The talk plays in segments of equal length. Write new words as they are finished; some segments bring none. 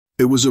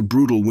It was a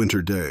brutal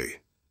winter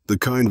day, the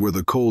kind where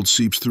the cold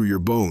seeps through your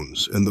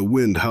bones and the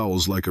wind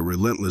howls like a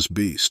relentless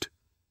beast.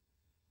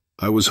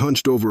 I was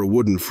hunched over a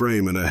wooden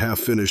frame in a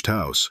half-finished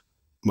house,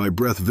 my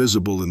breath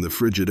visible in the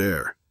frigid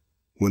air,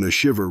 when a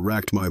shiver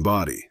racked my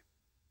body.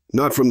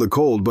 Not from the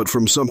cold, but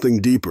from something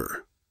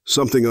deeper,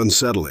 something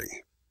unsettling.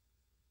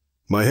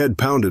 My head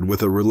pounded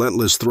with a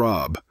relentless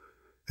throb,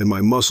 and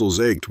my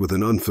muscles ached with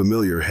an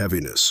unfamiliar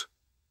heaviness.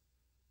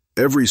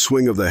 Every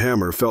swing of the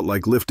hammer felt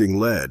like lifting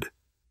lead,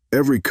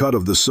 every cut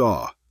of the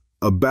saw,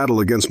 a battle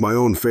against my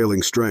own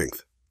failing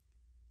strength.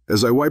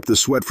 As I wiped the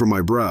sweat from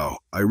my brow,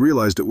 I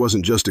realized it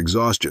wasn't just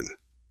exhaustion.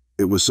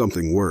 It was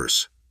something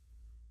worse.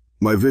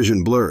 My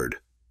vision blurred,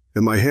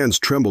 and my hands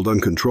trembled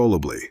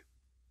uncontrollably.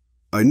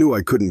 I knew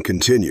I couldn't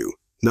continue,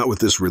 not with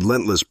this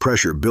relentless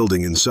pressure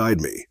building inside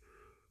me,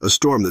 a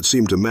storm that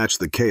seemed to match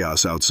the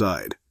chaos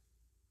outside.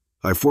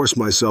 I forced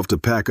myself to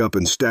pack up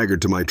and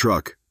staggered to my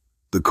truck,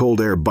 the cold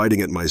air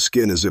biting at my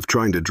skin as if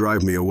trying to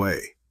drive me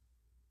away.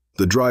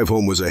 The drive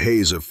home was a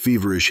haze of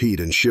feverish heat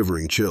and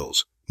shivering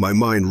chills, my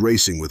mind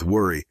racing with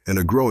worry and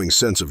a growing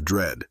sense of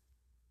dread.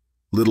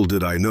 Little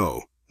did I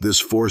know, this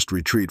forced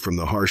retreat from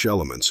the harsh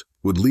elements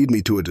would lead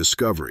me to a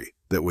discovery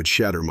that would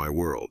shatter my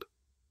world.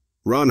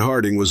 Ron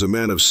Harding was a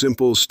man of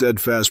simple,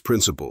 steadfast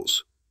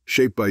principles,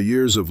 shaped by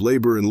years of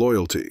labor and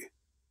loyalty.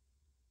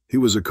 He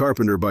was a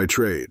carpenter by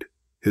trade,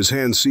 his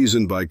hands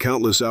seasoned by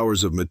countless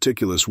hours of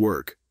meticulous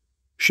work,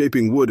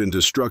 shaping wood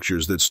into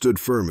structures that stood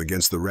firm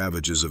against the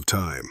ravages of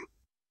time.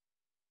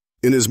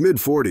 In his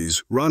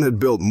mid-40s, Ron had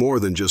built more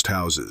than just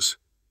houses.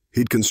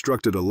 He'd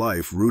constructed a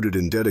life rooted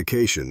in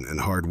dedication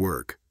and hard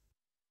work.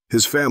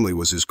 His family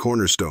was his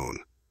cornerstone.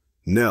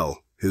 Nell,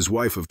 his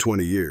wife of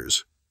 20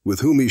 years, with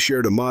whom he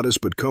shared a modest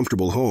but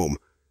comfortable home,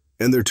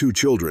 and their two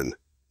children,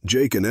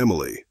 Jake and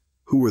Emily,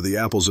 who were the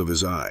apples of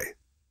his eye.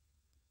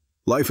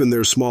 Life in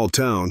their small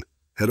town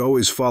had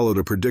always followed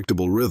a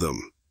predictable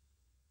rhythm.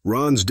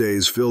 Ron's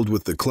days filled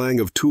with the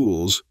clang of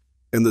tools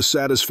and the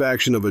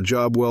satisfaction of a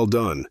job well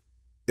done,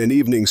 and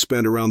evenings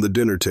spent around the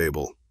dinner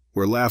table,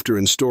 where laughter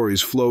and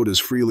stories flowed as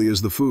freely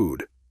as the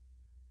food.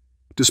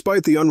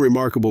 Despite the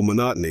unremarkable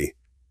monotony,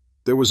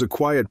 there was a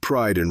quiet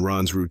pride in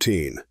Ron's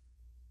routine,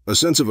 a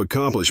sense of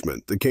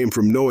accomplishment that came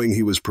from knowing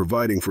he was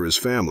providing for his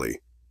family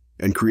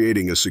and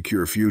creating a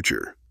secure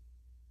future.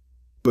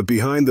 But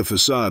behind the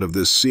facade of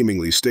this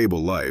seemingly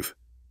stable life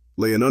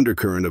lay an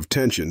undercurrent of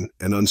tension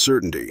and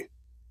uncertainty,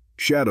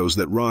 shadows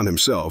that Ron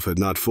himself had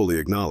not fully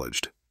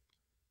acknowledged.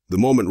 The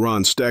moment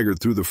Ron staggered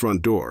through the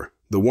front door,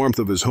 the warmth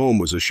of his home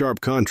was a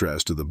sharp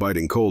contrast to the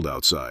biting cold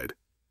outside,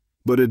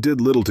 but it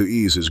did little to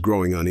ease his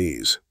growing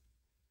unease.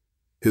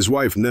 His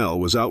wife Nell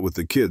was out with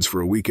the kids for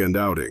a weekend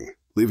outing,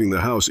 leaving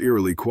the house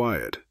eerily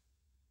quiet.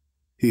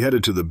 He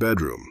headed to the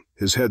bedroom,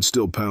 his head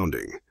still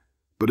pounding,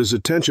 but his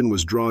attention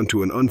was drawn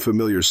to an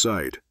unfamiliar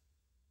sight,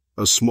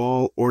 a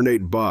small,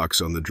 ornate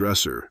box on the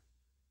dresser,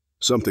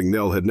 something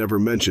Nell had never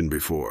mentioned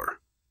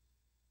before.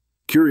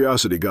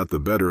 Curiosity got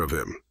the better of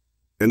him,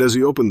 and as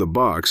he opened the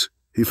box,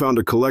 he found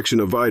a collection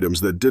of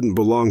items that didn't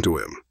belong to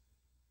him.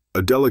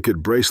 A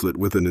delicate bracelet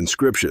with an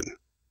inscription,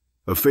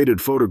 a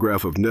faded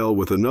photograph of Nell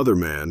with another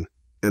man,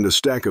 and a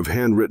stack of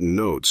handwritten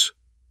notes,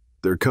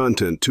 their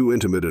content too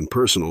intimate and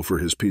personal for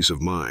his peace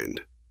of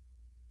mind.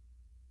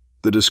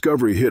 The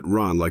discovery hit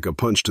Ron like a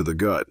punch to the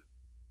gut.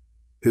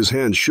 His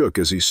hand shook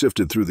as he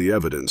sifted through the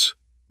evidence,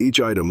 each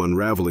item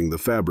unraveling the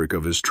fabric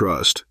of his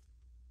trust.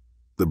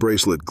 The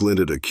bracelet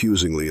glinted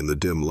accusingly in the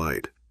dim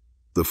light,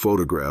 the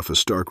photograph a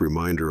stark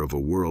reminder of a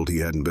world he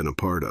hadn't been a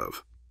part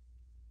of.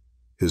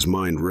 His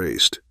mind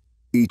raced,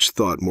 each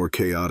thought more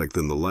chaotic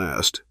than the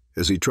last,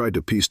 as he tried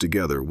to piece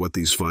together what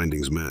these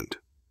findings meant.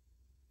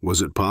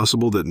 Was it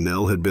possible that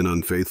Nell had been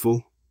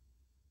unfaithful?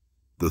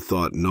 The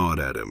thought gnawed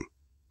at him,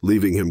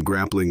 leaving him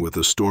grappling with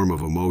a storm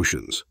of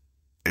emotions,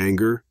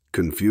 anger,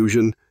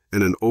 confusion,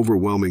 and an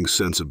overwhelming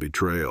sense of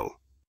betrayal.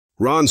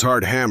 Ron's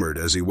heart hammered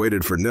as he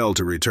waited for Nell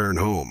to return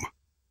home.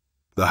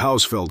 The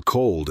house felt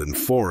cold and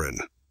foreign,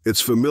 its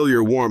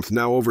familiar warmth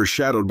now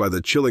overshadowed by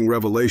the chilling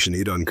revelation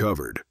he'd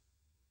uncovered.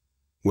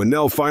 When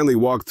Nell finally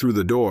walked through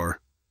the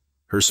door,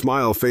 her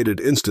smile faded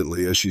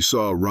instantly as she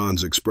saw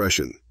Ron's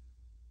expression,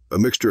 a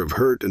mixture of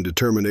hurt and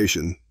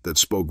determination that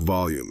spoke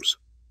volumes.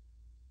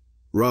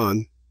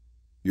 "Ron,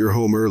 you're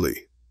home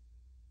early,"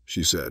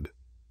 she said,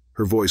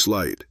 her voice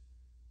light,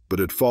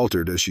 but it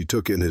faltered as she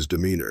took in his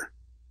demeanor.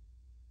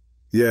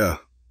 "Yeah,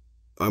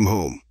 I'm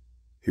home,"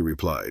 he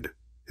replied,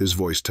 his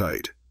voice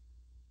tight.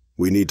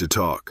 "We need to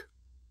talk."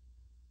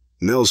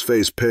 Nell's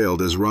face paled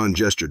as Ron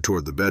gestured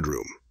toward the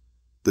bedroom.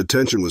 The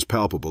tension was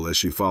palpable as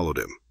she followed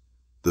him,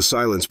 the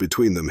silence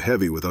between them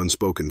heavy with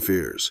unspoken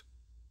fears.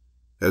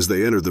 As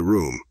they entered the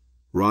room,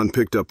 Ron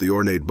picked up the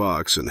ornate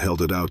box and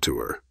held it out to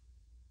her.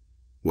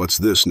 "What's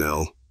this,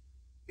 Nell?"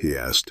 he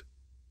asked,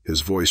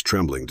 his voice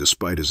trembling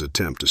despite his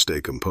attempt to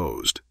stay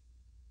composed.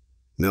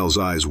 Nell's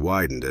eyes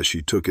widened as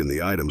she took in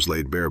the items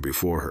laid bare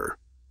before her.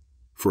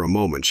 For a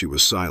moment she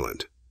was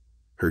silent,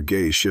 her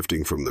gaze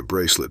shifting from the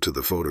bracelet to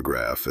the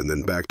photograph and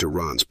then back to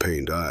Ron's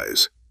pained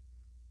eyes.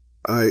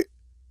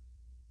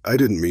 I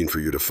didn't mean for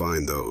you to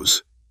find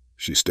those,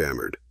 she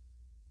stammered.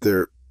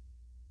 They're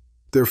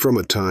from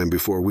a time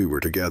before we were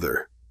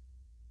together.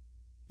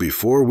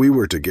 Before we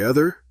were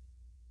together?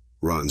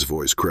 Ron's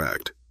voice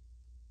cracked.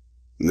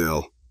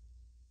 Nell,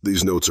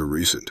 these notes are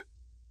recent.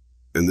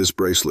 And this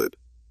bracelet,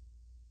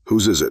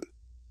 whose is it?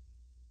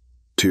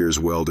 Tears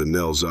welled in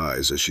Nell's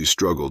eyes as she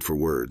struggled for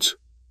words.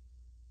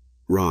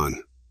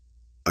 Ron,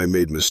 I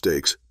made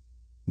mistakes,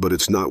 but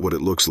it's not what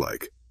it looks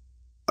like.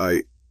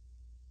 I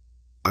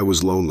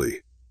was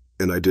lonely,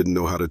 and I didn't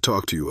know how to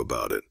talk to you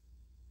about it.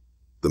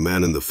 The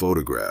man in the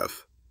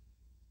photograph,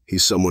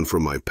 he's someone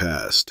from my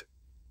past.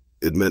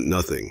 It meant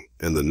nothing,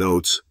 and the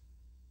notes,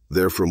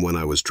 they're from when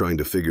I was trying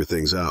to figure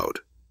things out.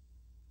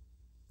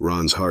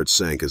 Ron's heart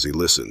sank as he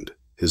listened,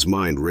 his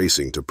mind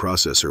racing to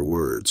process her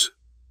words.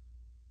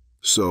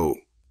 So,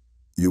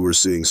 you were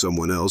seeing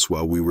someone else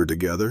while we were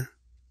together?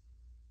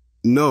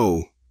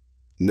 No,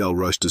 Nell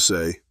rushed to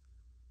say.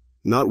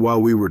 Not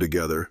while we were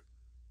together.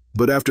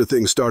 But after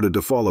things started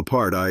to fall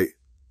apart,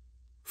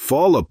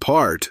 Fall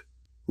apart?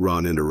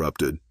 Ron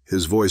interrupted,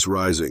 his voice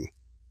rising.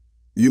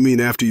 You mean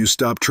after you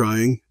stopped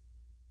trying?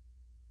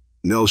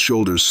 Nell's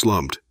shoulders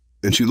slumped,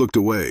 and she looked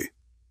away,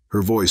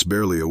 her voice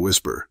barely a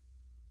whisper.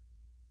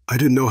 I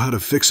didn't know how to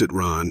fix it,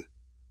 Ron.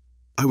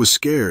 I was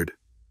scared.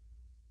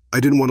 I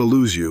didn't want to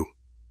lose you.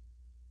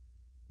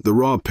 The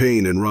raw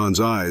pain in Ron's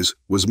eyes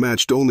was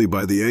matched only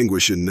by the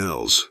anguish in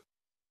Nell's.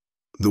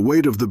 The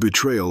weight of the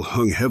betrayal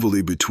hung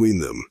heavily between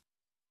them,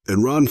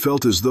 and Ron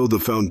felt as though the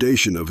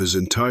foundation of his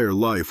entire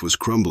life was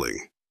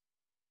crumbling.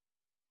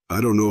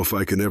 I don't know if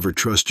I can ever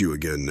trust you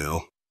again,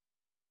 Nell.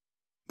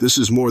 This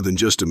is more than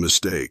just a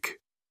mistake.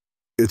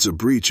 It's a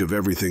breach of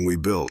everything we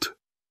built.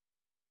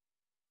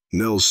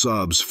 Nell's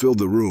sobs filled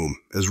the room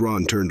as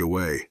Ron turned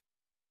away,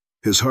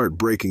 his heart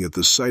breaking at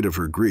the sight of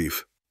her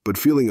grief, but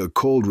feeling a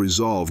cold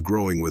resolve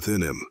growing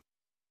within him.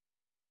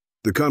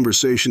 The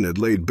conversation had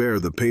laid bare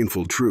the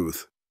painful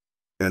truth,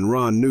 and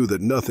Ron knew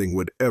that nothing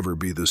would ever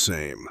be the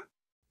same.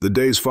 The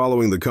days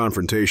following the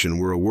confrontation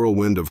were a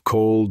whirlwind of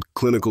cold,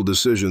 clinical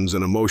decisions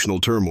and emotional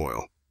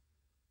turmoil.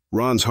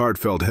 Ron's heart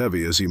felt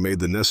heavy as he made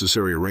the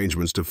necessary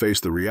arrangements to face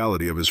the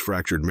reality of his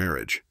fractured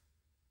marriage.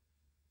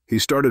 He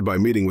started by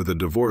meeting with a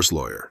divorce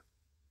lawyer,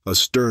 a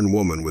stern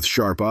woman with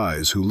sharp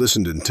eyes who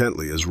listened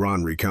intently as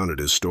Ron recounted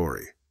his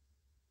story.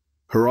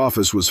 Her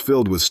office was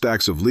filled with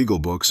stacks of legal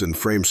books and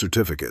framed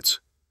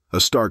certificates,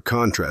 a stark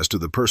contrast to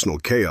the personal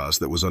chaos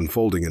that was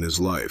unfolding in his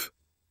life.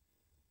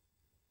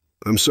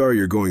 I'm sorry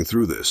you're going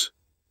through this,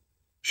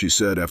 she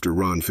said after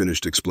Ron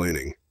finished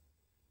explaining.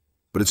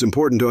 But it's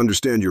important to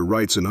understand your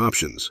rights and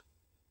options.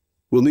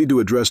 We'll need to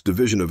address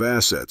division of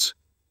assets,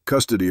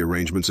 custody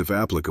arrangements if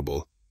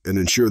applicable, and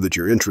ensure that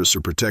your interests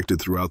are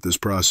protected throughout this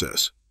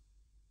process.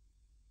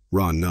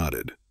 Ron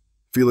nodded,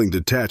 feeling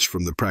detached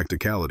from the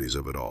practicalities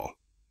of it all.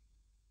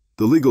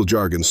 The legal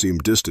jargon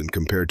seemed distant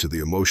compared to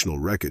the emotional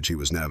wreckage he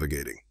was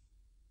navigating.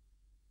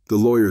 The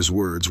lawyer's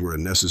words were a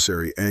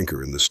necessary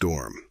anchor in the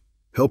storm,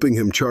 helping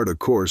him chart a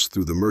course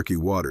through the murky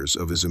waters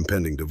of his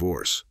impending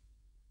divorce.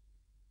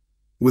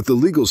 With the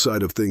legal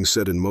side of things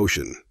set in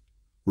motion,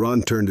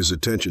 Ron turned his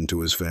attention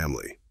to his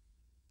family.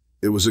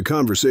 It was a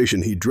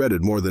conversation he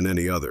dreaded more than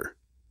any other.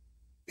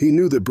 He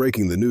knew that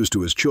breaking the news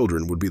to his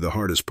children would be the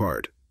hardest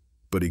part,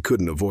 but he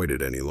couldn't avoid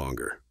it any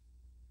longer.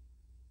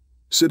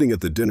 Sitting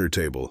at the dinner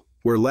table,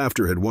 where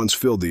laughter had once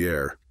filled the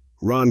air,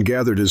 Ron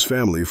gathered his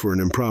family for an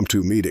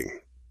impromptu meeting.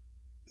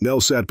 Nell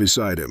sat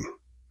beside him,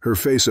 her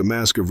face a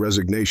mask of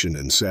resignation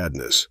and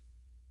sadness.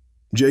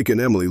 Jake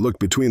and Emily looked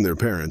between their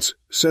parents,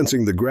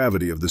 sensing the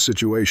gravity of the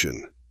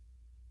situation.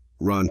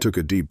 Ron took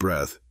a deep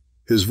breath,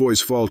 his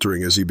voice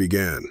faltering as he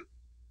began.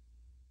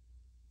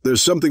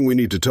 There's something we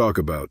need to talk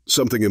about,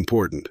 something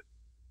important.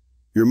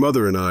 Your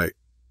mother and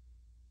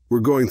we're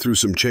going through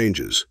some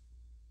changes.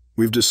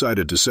 We've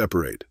decided to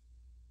separate.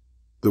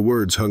 The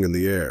words hung in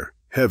the air,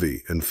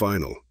 heavy and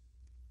final.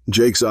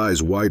 Jake's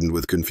eyes widened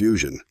with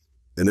confusion,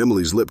 and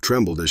Emily's lip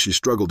trembled as she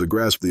struggled to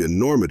grasp the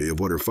enormity of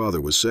what her father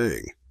was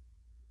saying.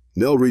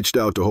 Nell reached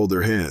out to hold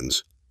their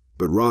hands,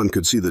 but Ron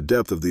could see the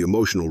depth of the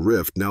emotional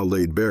rift now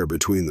laid bare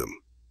between them.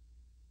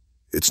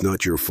 It's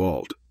not your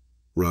fault,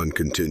 Ron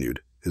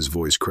continued, his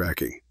voice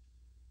cracking.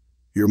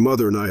 Your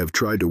mother and I have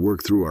tried to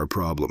work through our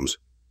problems,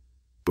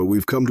 but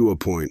we've come to a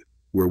point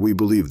where we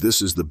believe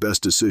this is the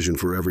best decision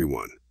for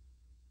everyone.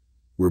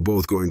 We're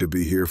both going to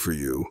be here for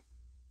you,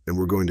 and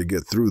we're going to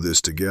get through this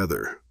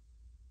together.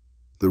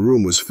 The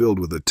room was filled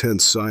with a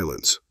tense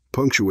silence,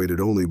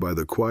 punctuated only by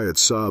the quiet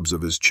sobs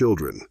of his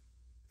children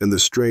and the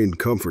strained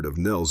comfort of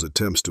Nell's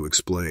attempts to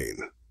explain.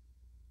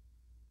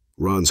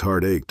 Ron's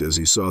heart ached as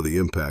he saw the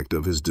impact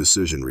of his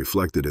decision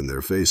reflected in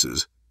their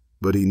faces,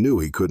 but he knew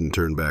he couldn't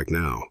turn back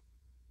now.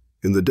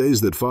 In the days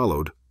that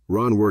followed,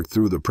 Ron worked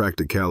through the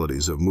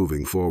practicalities of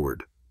moving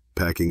forward,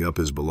 packing up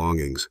his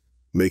belongings,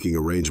 making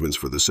arrangements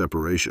for the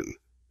separation,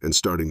 and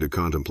starting to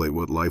contemplate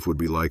what life would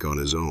be like on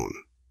his own.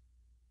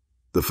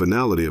 The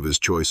finality of his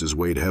choices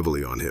weighed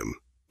heavily on him,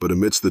 but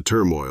amidst the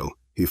turmoil,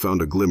 he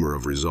found a glimmer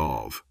of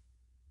resolve.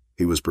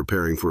 He was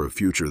preparing for a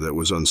future that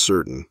was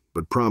uncertain,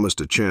 but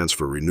promised a chance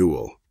for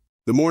renewal.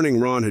 The morning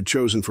Ron had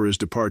chosen for his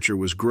departure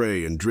was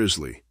gray and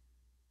drizzly,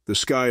 the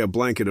sky a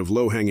blanket of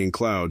low-hanging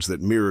clouds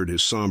that mirrored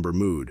his somber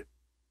mood.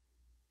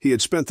 He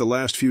had spent the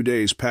last few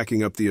days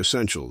packing up the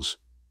essentials,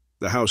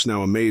 the house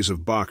now a maze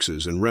of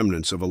boxes and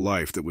remnants of a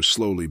life that was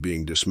slowly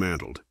being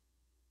dismantled.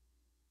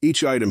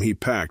 Each item he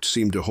packed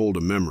seemed to hold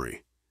a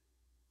memory,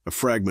 a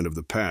fragment of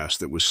the past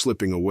that was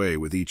slipping away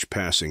with each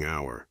passing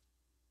hour.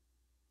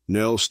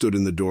 Nell stood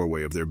in the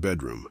doorway of their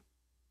bedroom,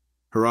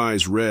 her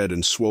eyes red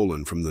and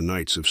swollen from the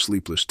nights of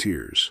sleepless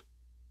tears.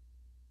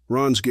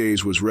 Ron's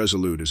gaze was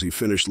resolute as he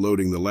finished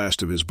loading the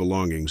last of his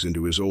belongings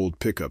into his old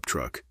pickup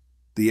truck,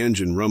 the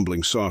engine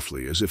rumbling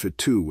softly as if it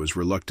too was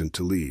reluctant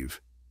to leave.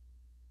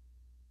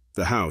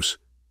 The house,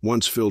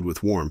 once filled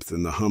with warmth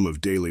and the hum of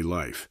daily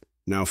life,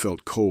 now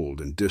felt cold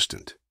and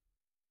distant.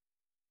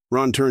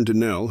 Ron turned to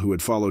Nell, who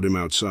had followed him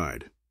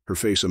outside, her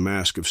face a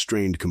mask of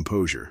strained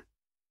composure.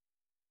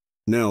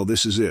 "Nell,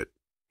 this is it,"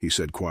 he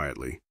said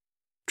quietly,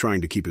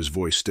 trying to keep his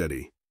voice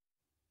steady.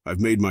 "I've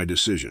made my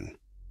decision.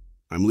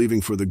 I'm leaving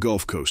for the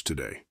Gulf Coast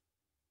today."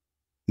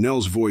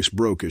 Nell's voice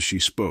broke as she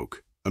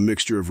spoke, a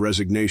mixture of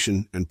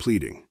resignation and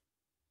pleading.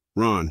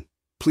 "Ron,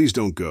 please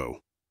don't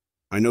go.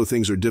 I know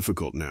things are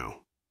difficult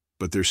now,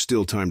 but there's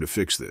still time to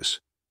fix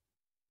this.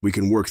 We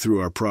can work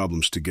through our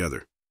problems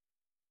together.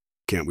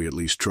 Can't we at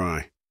least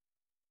try?"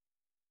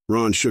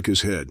 Ron shook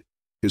his head,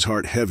 his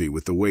heart heavy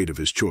with the weight of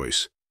his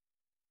choice.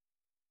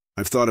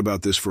 "I've thought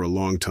about this for a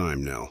long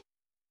time, Nell.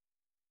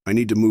 I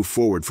need to move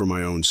forward for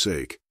my own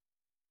sake.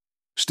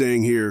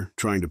 Staying here,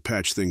 trying to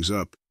patch things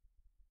up,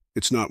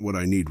 it's not what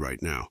I need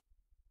right now.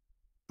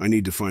 I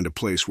need to find a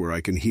place where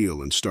I can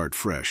heal and start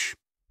fresh."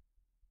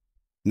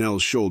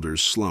 Nell's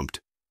shoulders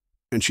slumped,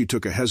 and she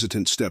took a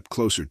hesitant step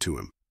closer to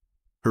him,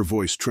 her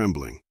voice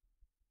trembling.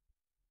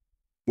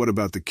 "What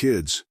about the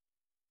kids?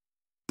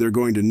 They're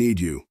going to need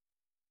you."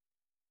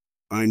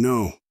 "I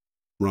know,"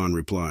 Ron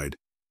replied,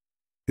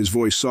 his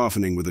voice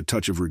softening with a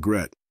touch of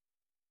regret.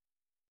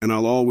 "And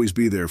I'll always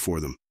be there for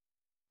them.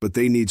 But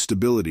they need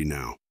stability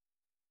now,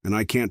 and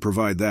I can't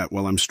provide that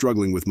while I'm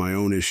struggling with my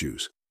own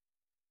issues.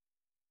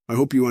 I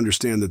hope you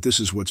understand that this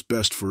is what's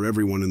best for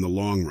everyone in the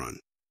long run."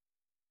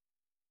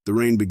 The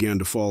rain began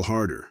to fall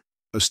harder,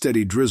 a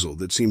steady drizzle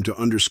that seemed to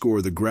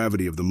underscore the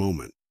gravity of the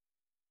moment.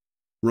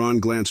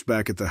 Ron glanced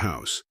back at the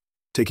house,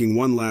 taking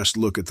one last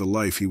look at the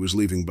life he was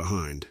leaving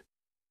behind.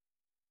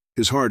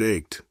 His heart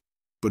ached,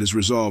 but his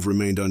resolve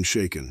remained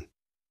unshaken.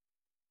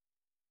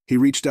 He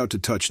reached out to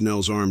touch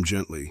Nell's arm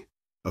gently,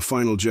 a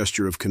final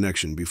gesture of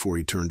connection before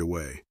he turned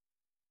away.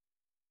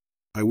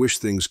 "I wish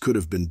things could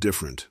have been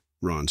different,"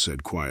 Ron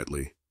said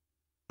quietly.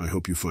 "I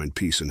hope you find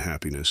peace and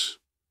happiness.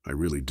 I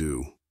really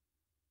do."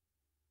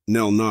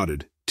 Nell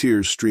nodded,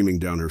 tears streaming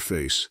down her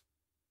face.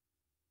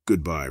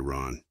 "Goodbye,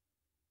 Ron."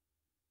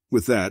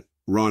 With that,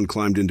 Ron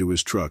climbed into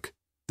his truck,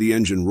 the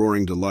engine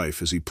roaring to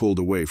life as he pulled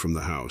away from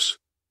the house.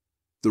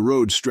 The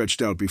road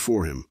stretched out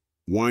before him,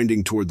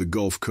 winding toward the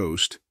Gulf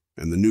Coast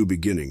and the new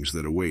beginnings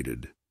that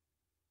awaited.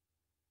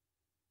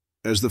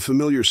 As the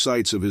familiar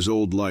sights of his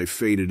old life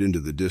faded into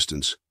the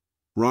distance,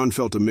 Ron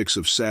felt a mix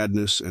of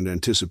sadness and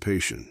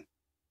anticipation.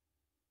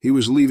 He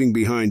was leaving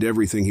behind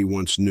everything he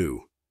once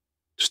knew,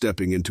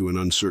 stepping into an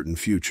uncertain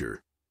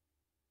future.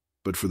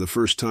 But for the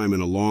first time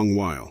in a long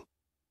while,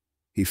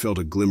 he felt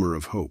a glimmer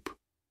of hope.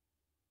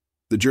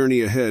 The journey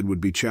ahead would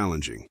be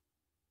challenging,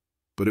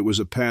 but it was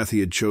a path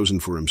he had chosen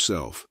for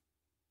himself,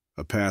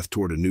 a path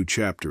toward a new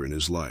chapter in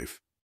his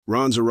life.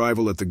 Ron's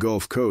arrival at the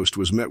Gulf Coast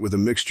was met with a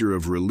mixture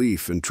of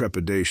relief and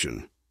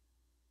trepidation.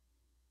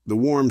 The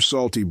warm,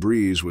 salty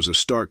breeze was a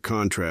stark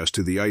contrast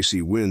to the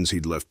icy winds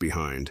he'd left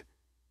behind,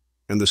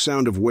 and the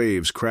sound of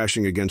waves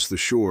crashing against the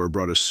shore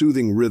brought a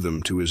soothing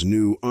rhythm to his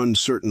new,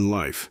 uncertain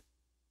life.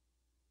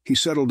 He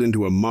settled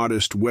into a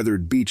modest,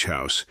 weathered beach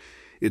house,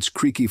 its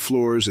creaky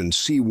floors and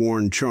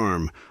sea-worn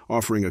charm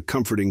offering a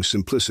comforting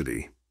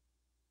simplicity.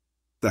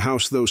 The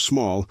house, though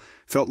small,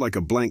 felt like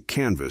a blank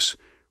canvas,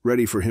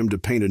 ready for him to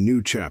paint a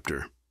new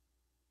chapter.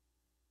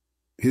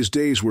 His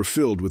days were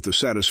filled with the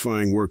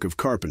satisfying work of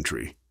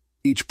carpentry,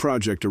 each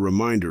project a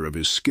reminder of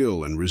his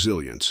skill and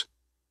resilience.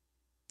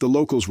 The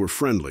locals were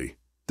friendly,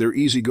 their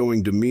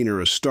easygoing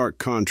demeanor a stark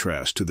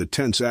contrast to the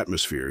tense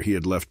atmosphere he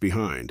had left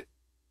behind.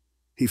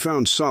 He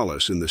found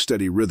solace in the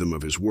steady rhythm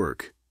of his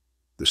work,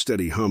 the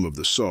steady hum of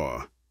the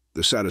saw,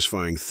 the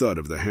satisfying thud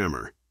of the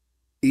hammer,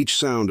 each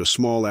sound a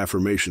small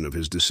affirmation of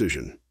his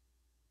decision.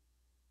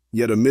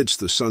 Yet amidst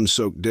the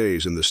sun-soaked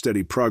days and the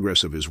steady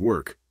progress of his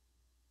work,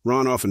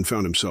 Ron often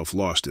found himself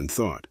lost in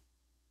thought.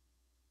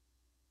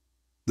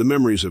 The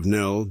memories of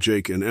Nell,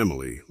 Jake, and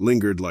Emily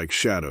lingered like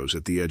shadows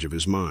at the edge of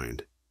his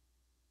mind.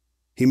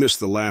 He missed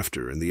the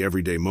laughter and the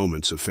everyday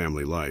moments of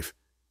family life,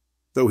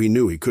 though he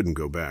knew he couldn't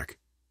go back.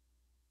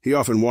 He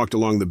often walked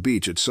along the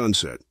beach at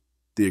sunset,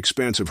 the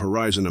expansive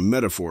horizon a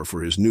metaphor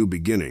for his new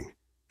beginning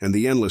and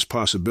the endless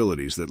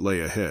possibilities that lay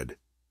ahead.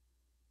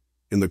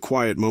 In the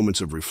quiet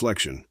moments of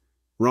reflection,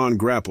 Ron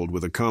grappled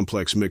with a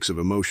complex mix of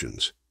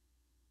emotions.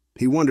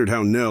 He wondered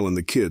how Nell and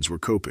the kids were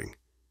coping,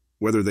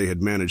 whether they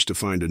had managed to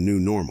find a new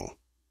normal.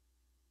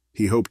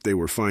 He hoped they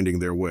were finding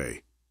their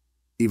way,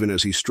 even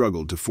as he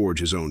struggled to forge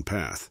his own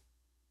path.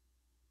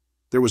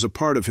 There was a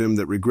part of him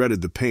that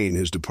regretted the pain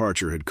his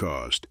departure had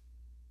caused,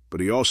 but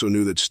he also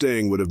knew that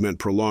staying would have meant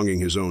prolonging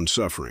his own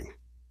suffering.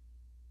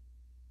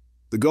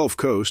 The Gulf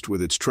Coast,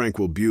 with its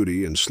tranquil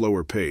beauty and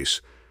slower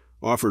pace,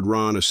 offered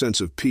Ron a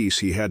sense of peace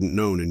he hadn't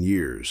known in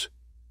years.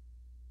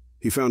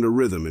 He found a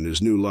rhythm in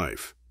his new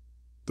life,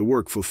 the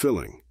work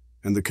fulfilling,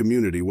 and the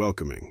community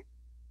welcoming.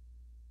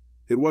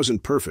 It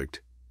wasn't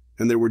perfect,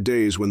 and there were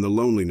days when the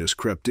loneliness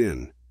crept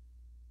in,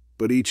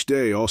 but each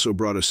day also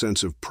brought a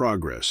sense of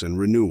progress and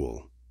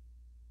renewal.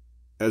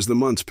 As the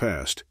months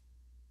passed,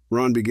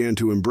 Ron began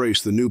to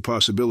embrace the new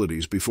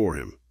possibilities before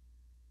him.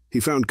 He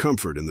found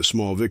comfort in the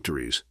small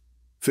victories,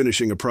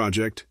 finishing a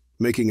project,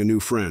 making a new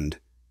friend,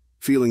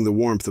 feeling the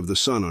warmth of the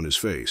sun on his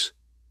face.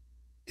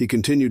 He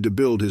continued to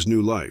build his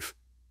new life,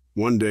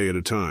 one day at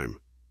a time,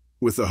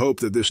 with the hope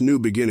that this new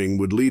beginning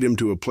would lead him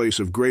to a place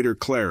of greater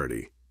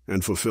clarity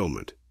and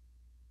fulfillment.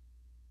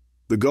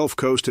 The Gulf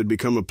Coast had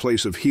become a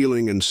place of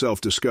healing and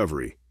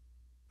self-discovery,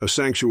 a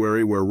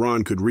sanctuary where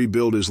Ron could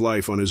rebuild his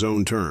life on his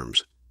own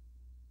terms.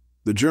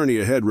 The journey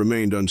ahead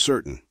remained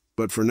uncertain,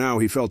 but for now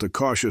he felt a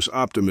cautious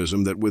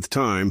optimism that with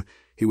time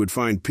he would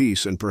find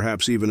peace and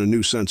perhaps even a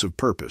new sense of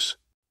purpose.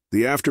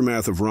 The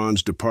aftermath of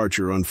Ron's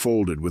departure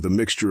unfolded with a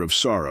mixture of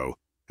sorrow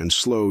and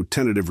slow,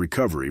 tentative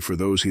recovery for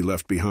those he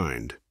left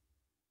behind.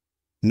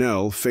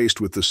 Nell, faced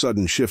with the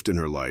sudden shift in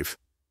her life,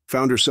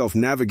 found herself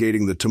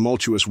navigating the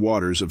tumultuous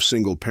waters of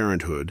single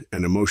parenthood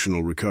and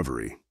emotional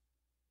recovery.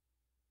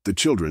 The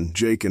children,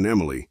 Jake and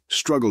Emily,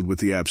 struggled with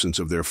the absence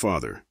of their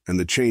father and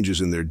the changes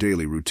in their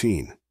daily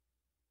routine.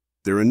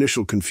 Their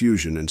initial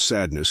confusion and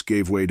sadness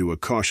gave way to a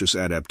cautious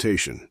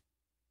adaptation,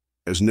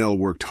 as Nell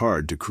worked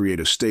hard to create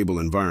a stable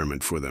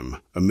environment for them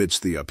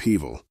amidst the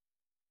upheaval.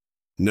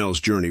 Nell's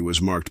journey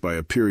was marked by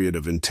a period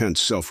of intense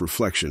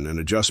self-reflection and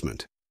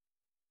adjustment.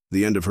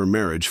 The end of her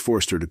marriage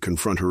forced her to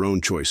confront her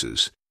own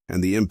choices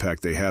and the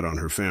impact they had on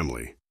her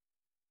family.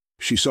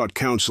 She sought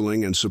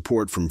counseling and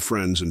support from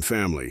friends and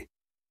family,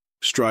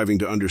 striving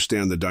to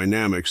understand the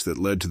dynamics that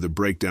led to the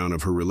breakdown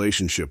of her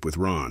relationship with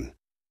Ron.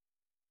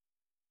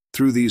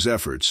 Through these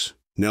efforts,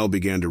 Nell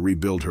began to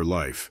rebuild her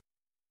life,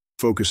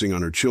 focusing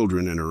on her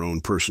children and her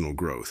own personal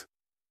growth.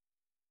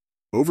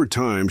 Over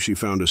time, she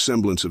found a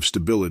semblance of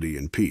stability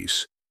and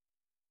peace,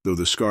 though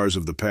the scars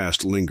of the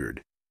past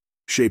lingered,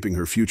 shaping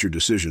her future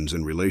decisions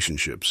and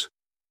relationships.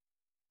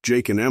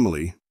 Jake and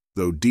Emily,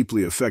 though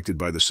deeply affected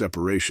by the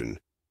separation,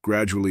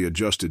 gradually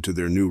adjusted to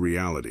their new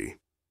reality.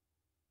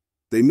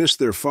 They missed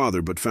their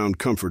father but found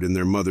comfort in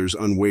their mother's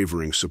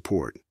unwavering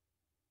support.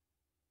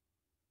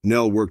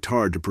 Nell worked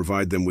hard to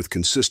provide them with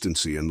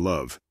consistency and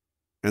love,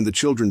 and the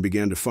children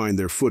began to find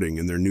their footing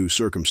in their new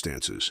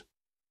circumstances.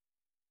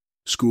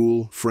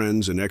 School,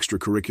 friends, and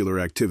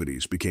extracurricular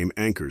activities became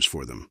anchors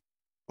for them,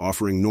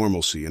 offering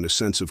normalcy and a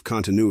sense of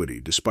continuity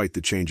despite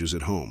the changes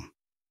at home.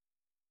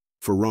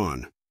 For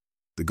Ron,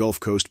 the Gulf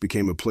Coast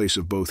became a place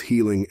of both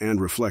healing and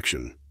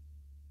reflection.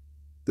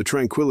 The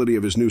tranquility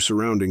of his new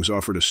surroundings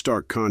offered a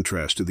stark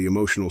contrast to the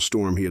emotional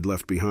storm he had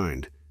left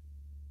behind.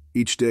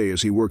 Each day,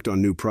 as he worked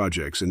on new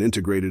projects and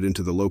integrated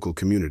into the local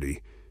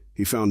community,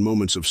 he found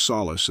moments of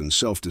solace and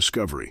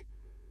self-discovery.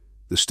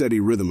 The steady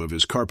rhythm of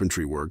his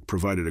carpentry work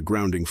provided a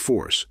grounding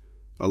force,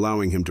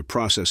 allowing him to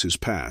process his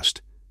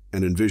past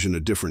and envision a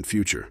different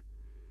future.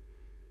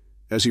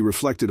 As he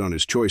reflected on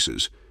his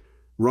choices,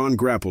 Ron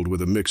grappled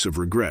with a mix of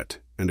regret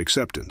and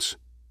acceptance.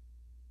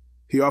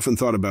 He often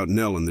thought about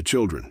Nell and the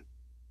children,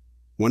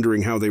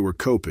 wondering how they were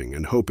coping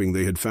and hoping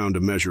they had found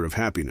a measure of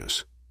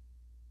happiness.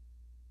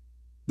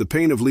 The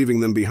pain of leaving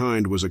them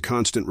behind was a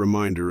constant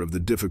reminder of the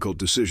difficult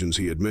decisions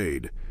he had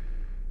made,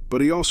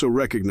 but he also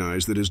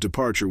recognized that his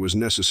departure was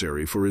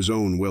necessary for his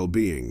own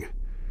well-being.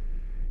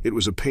 It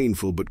was a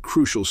painful but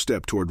crucial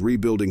step toward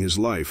rebuilding his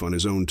life on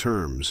his own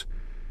terms.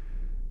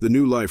 The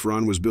new life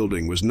Ron was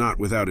building was not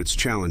without its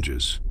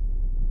challenges.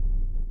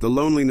 The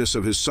loneliness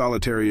of his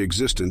solitary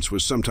existence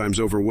was sometimes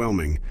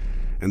overwhelming,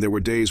 and there were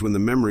days when the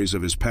memories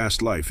of his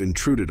past life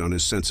intruded on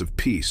his sense of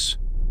peace.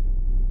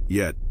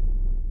 Yet,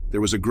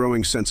 there was a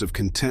growing sense of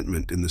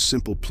contentment in the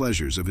simple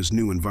pleasures of his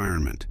new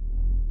environment.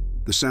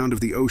 The sound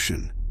of the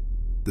ocean,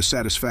 the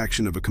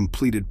satisfaction of a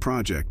completed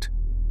project,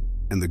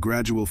 and the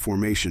gradual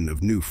formation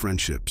of new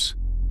friendships.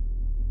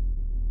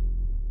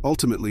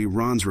 Ultimately,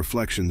 Ron's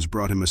reflections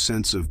brought him a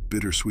sense of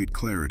bittersweet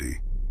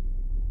clarity.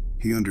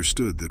 He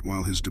understood that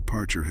while his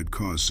departure had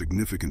caused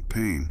significant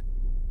pain,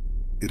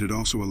 it had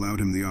also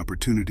allowed him the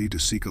opportunity to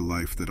seek a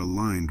life that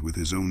aligned with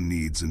his own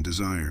needs and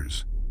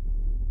desires.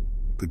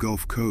 The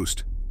Gulf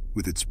Coast,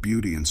 with its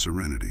beauty and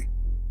serenity,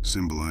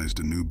 symbolized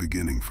a new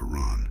beginning for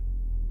Ron,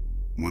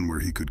 one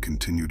where he could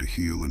continue to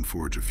heal and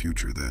forge a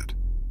future that,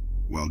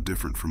 while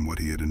different from what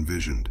he had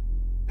envisioned,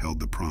 held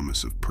the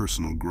promise of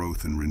personal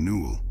growth and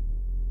renewal.